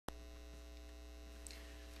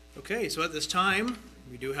Okay, so at this time,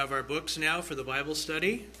 we do have our books now for the Bible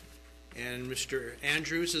study, and Mr.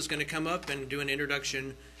 Andrews is going to come up and do an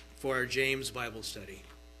introduction for our James Bible study.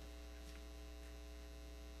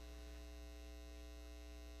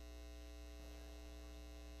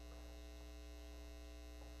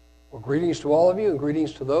 Well, greetings to all of you, and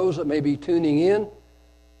greetings to those that may be tuning in.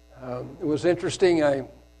 It was interesting. I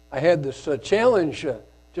had this challenge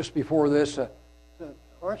just before this.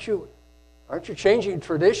 Aren't you changing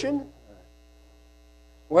tradition?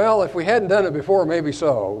 Well, if we hadn't done it before, maybe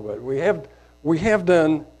so. But we have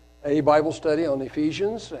done a Bible study on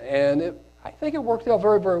Ephesians, and I think it worked out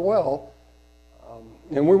very, very well.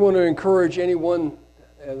 And we want to encourage anyone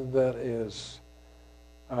that is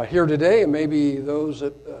here today, and maybe those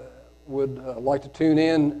that would like to tune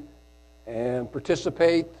in and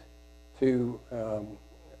participate to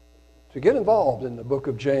get involved in the book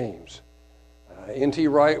of James. N.T.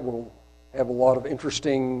 Wright will have a lot of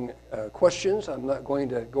interesting questions. I'm not going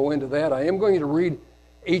to go into that. I am going to read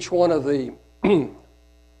each one of the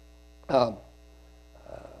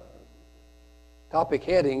topic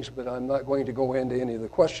headings, but I'm not going to go into any of the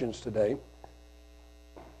questions today.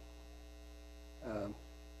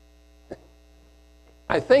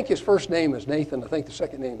 I think his first name is Nathan. I think the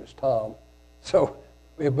second name is Tom. So,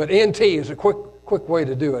 but NT is a quick way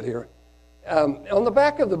to do it here. On the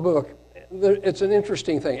back of the book, it's an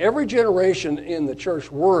interesting thing. Every generation in the church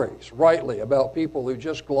worries, rightly, about people who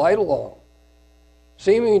just glide along,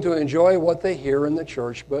 seeming to enjoy what they hear in the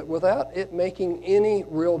church, but without it making any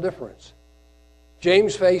real difference.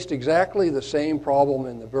 James faced exactly the same problem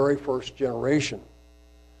in the very first generation.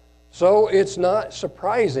 So it's not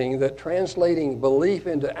surprising that translating belief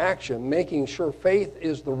into action, making sure faith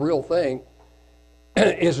is the real thing,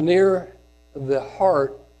 is near the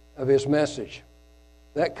heart of his message.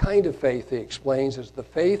 That kind of faith, he explains, is the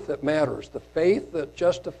faith that matters, the faith that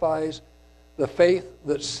justifies, the faith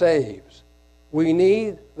that saves. We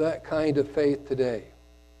need that kind of faith today.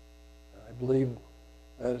 I believe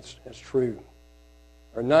that it's true.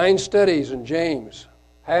 There are 9 studies in James,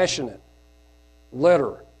 passionate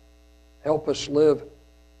letter, help us live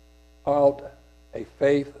out a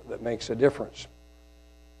faith that makes a difference.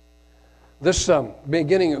 This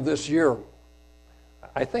beginning of this year,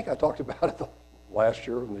 I think I talked about it last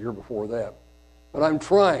year and the year before that, but I'm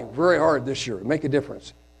trying very hard this year to make a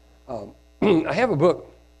difference. I have a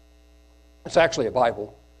book. It's actually a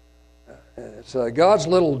Bible. It's God's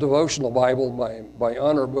Little Devotional Bible by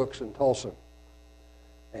Honor Books in Tulsa.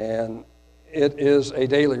 And it is a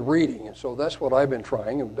daily reading, and so that's what I've been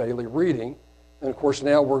trying, a daily reading. And of course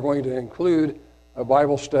now we're going to include a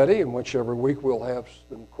Bible study, in which every week we'll have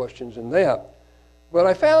some questions in that. But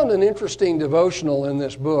I found an interesting devotional in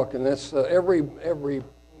this book, and that's every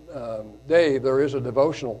day there is a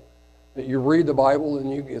devotional that you read the Bible and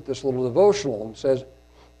you get this little devotional. And it says,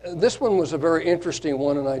 this one was a very interesting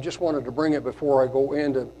one, and I just wanted to bring it before I go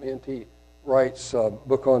into N.T. Wright's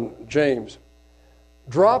book on James.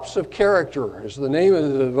 Drops of Character is the name of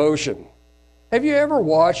the devotion. Have you ever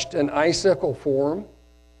watched an icicle form?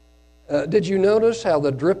 Did you notice how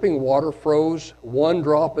the dripping water froze one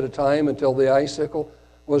drop at a time until the icicle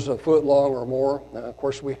was a foot long or more? Now, of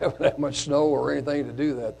course, we haven't had much snow or anything to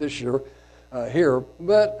do that this year here.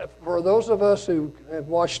 But for those of us who have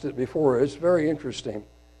watched it before, it's very interesting.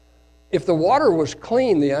 If the water was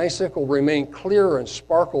clean, the icicle remained clear and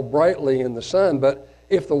sparkled brightly in the sun. But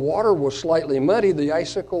if the water was slightly muddy, the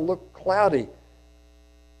icicle looked cloudy,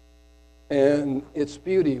 and its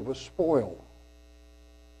beauty was spoiled.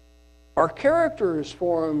 Our character is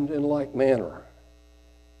formed in like manner.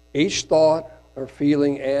 Each thought or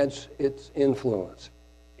feeling adds its influence.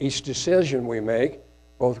 Each decision we make,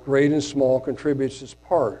 both great and small, contributes its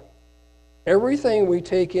part. Everything we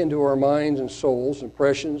take into our minds and souls,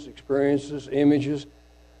 impressions, experiences, images,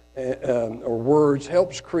 or words,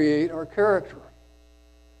 helps create our character.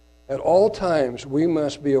 At all times, we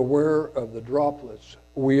must be aware of the droplets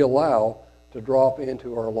we allow to drop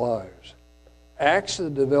into our lives. Acts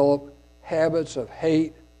that develop habits of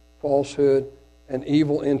hate, falsehood, and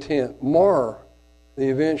evil intent mar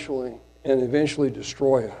eventually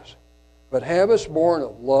destroy us. But habits born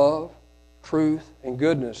of love, truth, and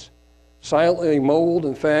goodness silently mold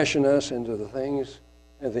and fashion us into the things,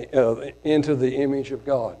 into the image of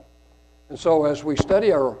God. And so as we study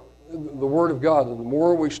the Word of God, and the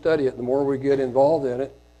more we study it, the more we get involved in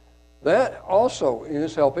it, that also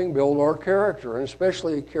is helping build our character, and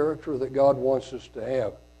especially a character that God wants us to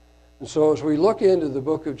have. And so as we look into the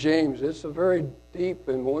book of James, it's a very deep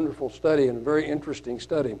and wonderful study and a very interesting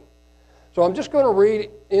study. So I'm just going to read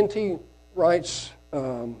N.T. Wright's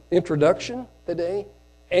introduction today,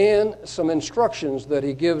 and some instructions that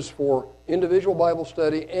he gives for individual Bible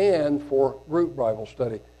study and for group Bible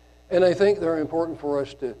study. And I think they're important for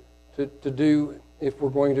us to do if we're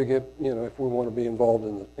going to get, if we want to be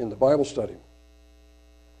involved in the Bible study.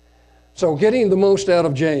 So getting the most out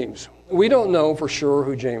of James. We don't know for sure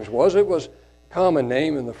who James was. It was a common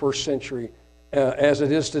name in the first century as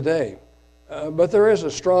it is today. But there is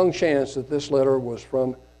a strong chance that this letter was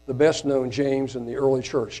from the best-known James in the early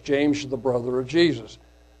church. James, the brother of Jesus,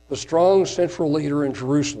 the strong central leader in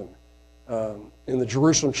Jerusalem, in the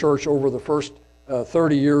Jerusalem church over the first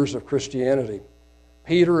 30 years of Christianity.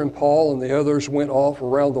 Peter and Paul and the others went off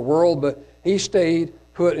around the world, but he stayed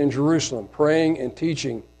put in Jerusalem, praying and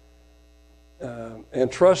teaching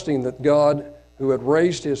and trusting that God, who had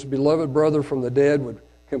raised his beloved brother from the dead, would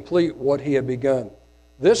complete what he had begun.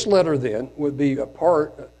 This letter, then, would be a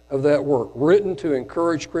part of that work, written to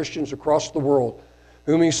encourage Christians across the world,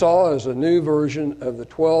 whom he saw as a new version of the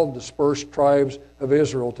 12 dispersed tribes of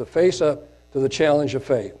Israel, to face up to the challenge of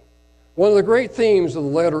faith. One of the great themes of the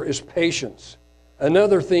letter is patience.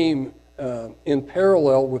 Another theme in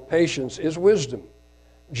parallel with patience is wisdom.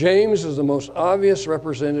 James is the most obvious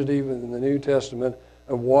representative in the New Testament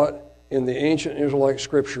of what in the ancient Israelite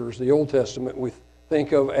scriptures, the Old Testament, we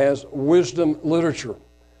think of as wisdom literature.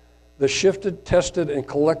 The shifted, tested, and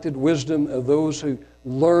collected wisdom of those who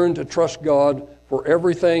learn to trust God for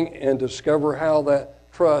everything and discover how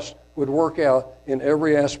that trust would work out in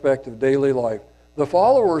every aspect of daily life. The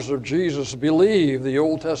followers of Jesus believe the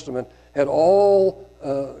Old Testament had all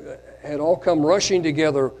come rushing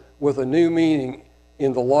together with a new meaning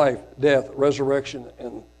in the life, death, resurrection,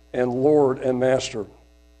 and Lord and Master.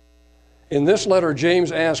 In this letter,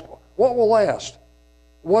 James asks, what will last?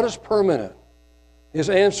 What is permanent? His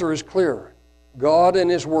answer is clear. God and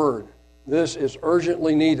His Word. This is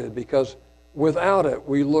urgently needed because without it,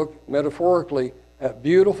 we look metaphorically at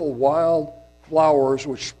beautiful wild flowers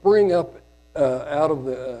which spring up out of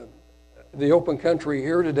the open country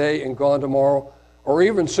here today and gone tomorrow, or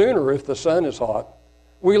even sooner if the sun is hot.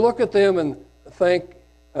 We look at them and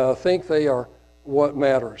think they are what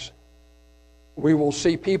matters. We will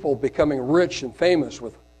see people becoming rich and famous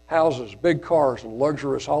with houses, big cars, and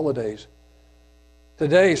luxurious holidays.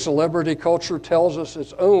 Today, celebrity culture tells us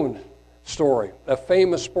its own story. A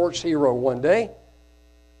famous sports hero one day,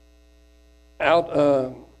 out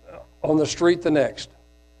on the street the next.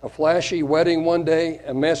 A flashy wedding one day,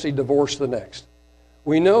 a messy divorce the next.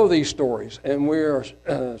 We know these stories, and we are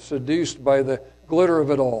seduced by the glitter of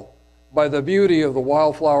it all, by the beauty of the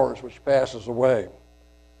wildflowers which passes away.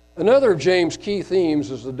 Another of James' key themes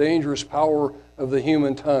is the dangerous power of the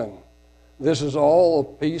human tongue. This is all a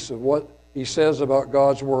piece of what he says about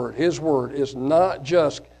God's Word. His Word is not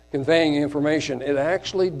just conveying information. It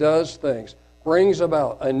actually does things, brings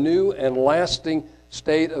about a new and lasting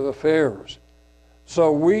state of affairs.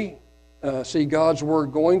 So we see God's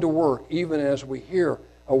Word going to work even as we hear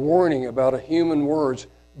a warning about a human word's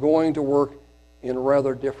going to work in a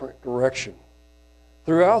rather different direction.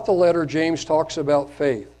 Throughout the letter, James talks about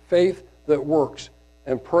faith that works,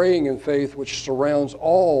 and praying in faith which surrounds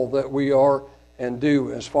all that we are and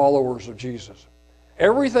do as followers of Jesus.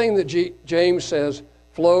 Everything that James says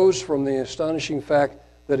flows from the astonishing fact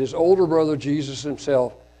that his older brother Jesus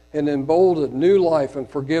himself had emboldened new life and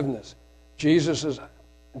forgiveness. Jesus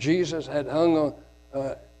had hung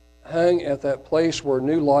at that place where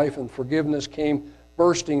new life and forgiveness came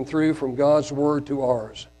bursting through from God's Word to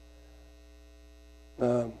ours.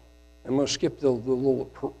 I'm going to skip the little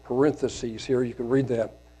parentheses here. You can read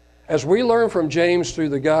that. As we learn from James through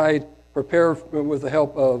the guide prepared with the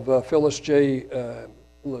help of Phyllis J.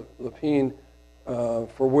 Lapine,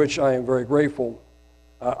 for which I am very grateful.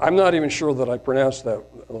 I'm not even sure that I pronounced that,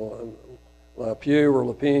 Lapine or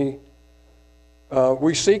Lapine.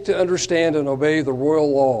 We seek to understand and obey the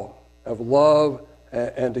royal law of love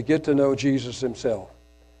and to get to know Jesus himself.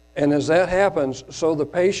 And as that happens, so the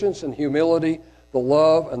patience and humility, the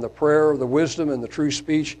love and the prayer, the wisdom and the true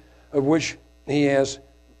speech of which he has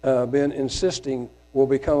been insisting will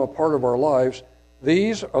become a part of our lives.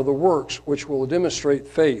 These are the works which will demonstrate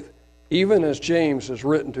faith, even as James has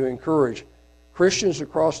written to encourage Christians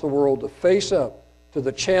across the world to face up to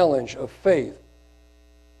the challenge of faith.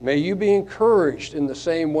 May you be encouraged in the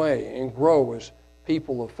same way and grow as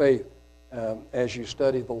people of faith as you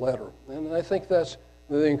study the letter. And I think that's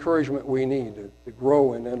the encouragement we need to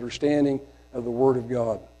grow in understanding of the Word of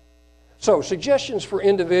God. So, suggestions for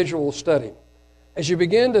individual study. As you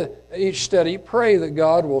begin to each study, pray that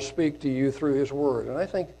God will speak to you through His Word. And I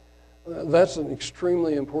think that's an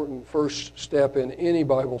extremely important first step in any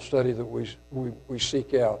Bible study that we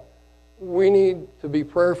seek out. we need to be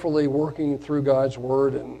prayerfully working through God's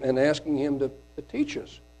Word and asking Him to teach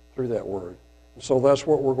us through that Word. And so that's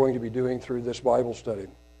what we're going to be doing through this Bible study.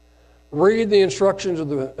 Read the instructions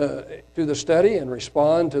to the study and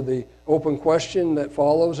respond to the open question that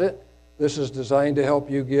follows it. This is designed to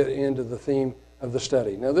help you get into the theme of the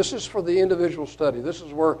study. Now, this is for the individual study. This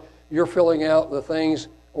is where you're filling out the things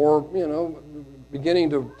or,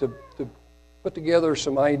 beginning to put together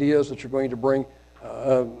some ideas that you're going to bring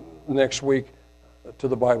next week to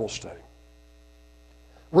the Bible study.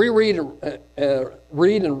 Read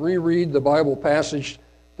and reread the Bible passage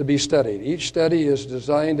to be studied. Each study is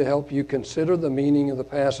designed to help you consider the meaning of the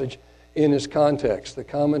passage in its context. The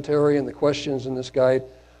commentary and the questions in this guide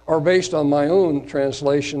are based on my own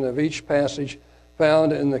translation of each passage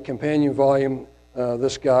found in the companion volume,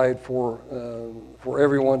 this guide for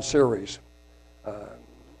Everyone series.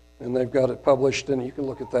 And they've got it published, and you can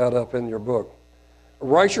look at that up in your book.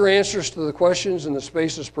 Write your answers to the questions in the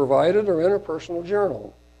spaces provided or in a personal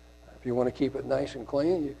journal. If you want to keep it nice and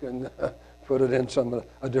clean, you can put it in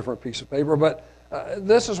a different piece of paper. But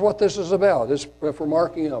this is what this is about. It's for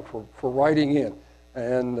marking up, for writing in.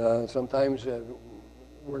 And sometimes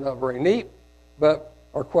we're not very neat, but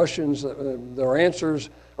our questions, their answers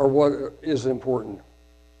are what is important.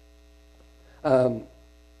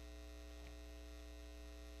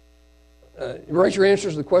 Write your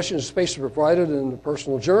answers to the questions in spaces provided in the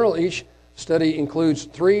personal journal. Each study includes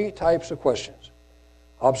 3 types of questions.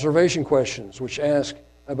 Observation questions, which ask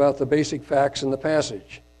about the basic facts in the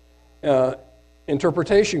passage.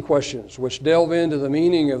 Interpretation questions, which delve into the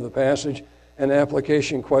meaning of the passage, and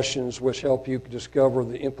application questions, which help you discover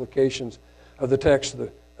the implications of the text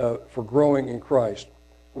for growing in Christ.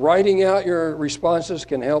 Writing out your responses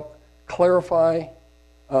can help clarify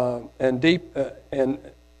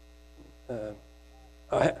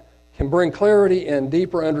can bring clarity and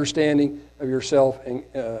deeper understanding of yourself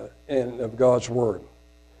and of God's Word.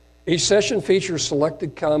 Each session features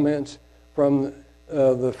selected comments from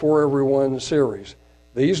the For Everyone series.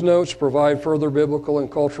 These notes provide further biblical and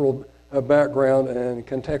cultural background and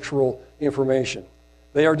contextual information.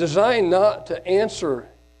 They are designed not to answer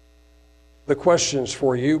the questions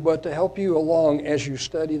for you, but to help you along as you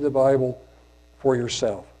study the Bible for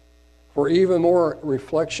yourself. For even more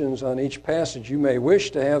reflections on each passage, you may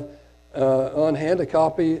wish to have on hand a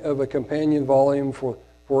copy of a companion volume for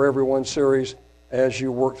Everyone series as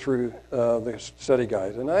you work through the study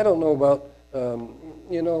guide. And I don't know about, a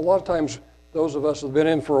lot of times those of us who have been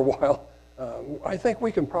in for a while, I think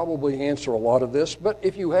we can probably answer a lot of this. But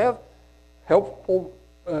if you have helpful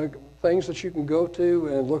things that you can go to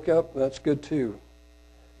and look up, that's good too.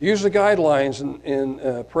 Use the guidelines in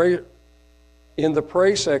the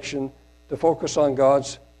pray section to focus on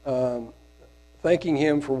God's, thanking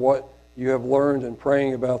Him for what you have learned and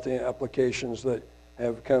praying about the applications that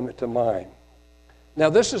have come to mind. Now,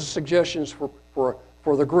 this is suggestions for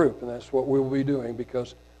the group, and that's what we'll be doing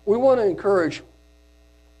because we want to encourage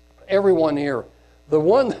everyone here. The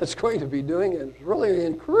one that's going to be doing it is really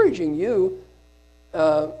encouraging you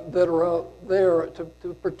that are out there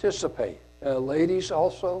to participate. Ladies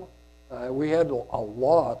also, we had a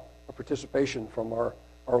lot of participation from our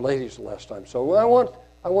ladies last time. So I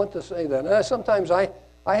want to say that. And sometimes I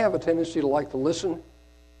have a tendency to like to listen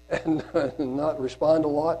and not respond a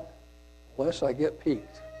lot unless I get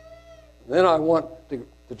piqued. Then I want to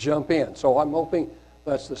jump in. So I'm hoping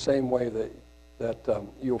that's the same way that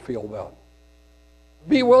you'll feel about it.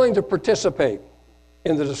 Be willing to participate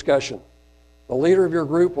in the discussion. The leader of your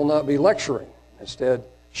group will not be lecturing. Instead,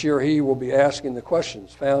 she or he will be asking the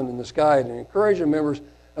questions found in this guide and encouraging members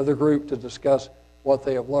of the group to discuss what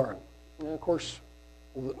they have learned. And of course,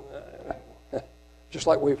 just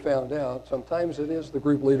like we found out, sometimes it is the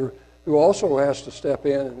group leader who also has to step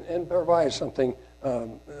in and provide something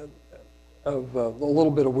of a little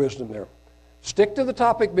bit of wisdom there. Stick to the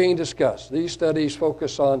topic being discussed. These studies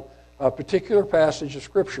focus on a particular passage of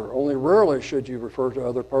Scripture. Only rarely should you refer to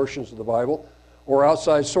other portions of the Bible or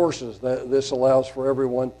outside sources. This allows for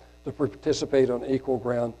everyone to participate on equal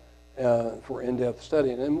ground for in-depth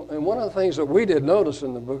study. And one of the things that we did notice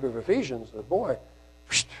in the book of Ephesians, that boy,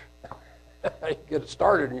 you get it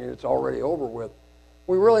started and it's already over with.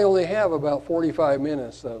 We really only have about 45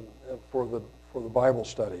 minutes for the Bible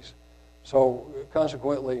studies. So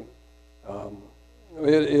consequently,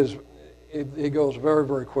 it goes very,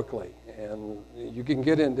 very quickly. And you can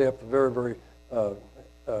get in depth very, very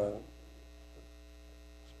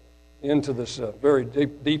into this very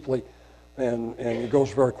deeply, and it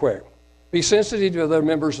goes very quick. Be sensitive to other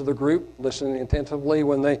members of the group. Listen attentively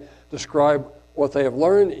when they describe what they have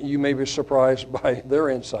learned. You may be surprised by their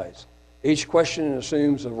insights. Each question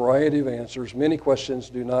assumes a variety of answers. Many questions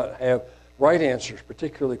do not have right answers,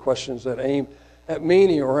 particularly questions that aim at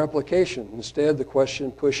meaning or application. Instead, the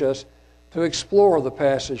question pushes us to explore the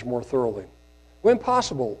passage more thoroughly. When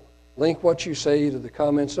possible, link what you say to the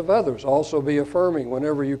comments of others. Also be affirming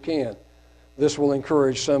whenever you can. This will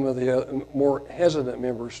encourage some of the more hesitant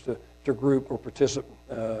members of the group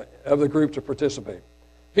to participate.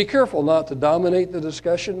 Be careful not to dominate the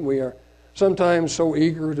discussion. We are sometimes so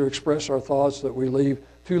eager to express our thoughts that we leave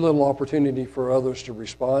too little opportunity for others to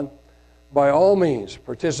respond. By all means,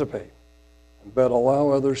 participate, but allow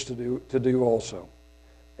others to do also.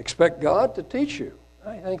 Expect God to teach you.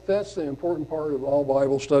 I think that's the important part of all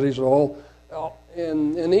Bible studies,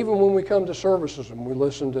 and even when we come to services and we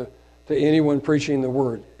listen to anyone preaching the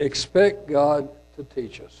Word, expect God to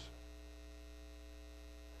teach us.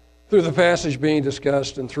 Through the passage being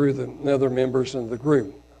discussed and through the other members of the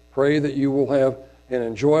group, pray that you will have an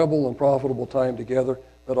enjoyable and profitable time together,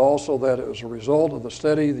 but also that as a result of the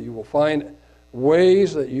study that you will find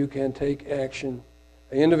ways that you can take action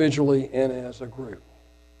individually and as a group.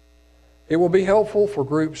 It will be helpful for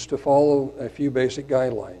groups to follow a few basic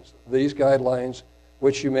guidelines. These guidelines,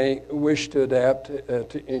 which you may wish to adapt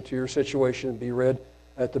into your situation, be read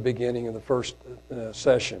at the beginning of the first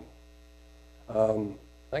session. I'm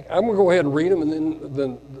going to go ahead and read them, and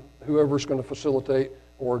then whoever's going to facilitate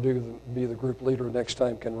or be the group leader next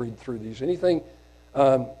time can read through these. He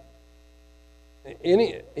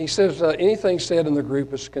says, anything said in the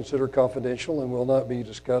group is considered confidential and will not be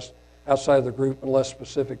discussed outside the group unless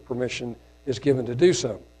specific permission is given to do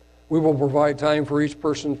so. We will provide time for each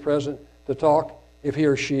person present to talk if he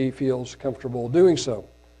or she feels comfortable doing so.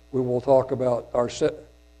 We will talk about ourselves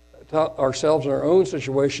and our own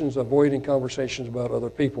situations, avoiding conversations about other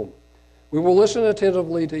people. We will listen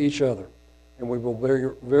attentively to each other, and we will be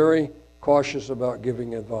very, very cautious about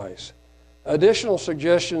giving advice. Additional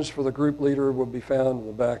suggestions for the group leader will be found in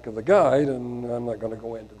the back of the guide, and I'm not going to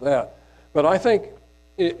go into that. But I think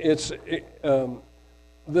this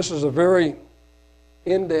is a very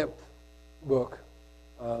in-depth book,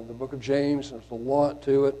 the book of James. There's a lot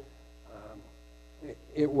to it.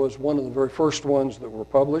 It was one of the very first ones that were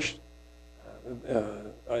published.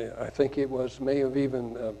 I think may have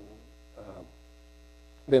even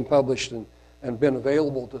been published and been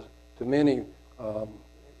available to many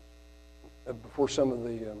before some of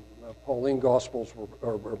the Pauline Gospels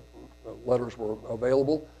or letters were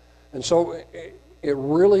available. And so it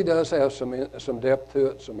really does have some depth to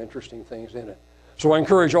it, some interesting things in it. So I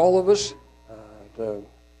encourage all of us to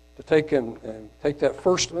take that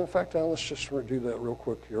first. In fact, let's just do that real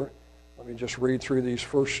quick here. Let me just read through these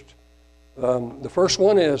first. The first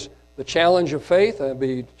one is the challenge of faith. That'd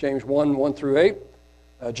be James 1 through 8.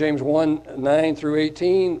 James 1, 9 through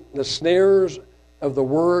 18, the snares of the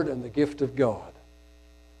word and the gift of God.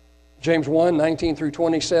 James 1, 19 through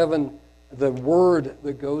 27, the word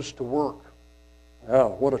that goes to work. Oh,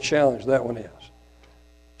 what a challenge that one is.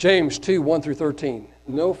 James 2, 1 through 13,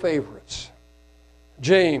 no favorites.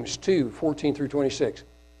 James 2, 14 through 26,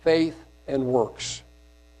 faith and works.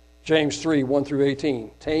 James 3, 1 through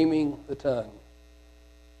 18, taming the tongue.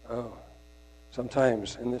 Oh,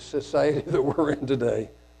 sometimes in this society that we're in today.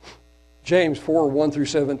 James 4, 1 through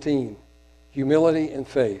 17, humility and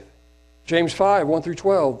faith. James 5, 1 through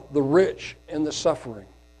 12, the rich and the suffering.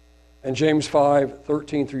 And James 5,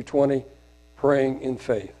 13 through 20, praying in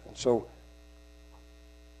faith. And so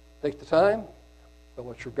take the time, fill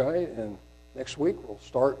out your guide, and next week we'll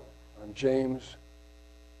start on James,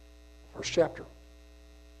 first chapter.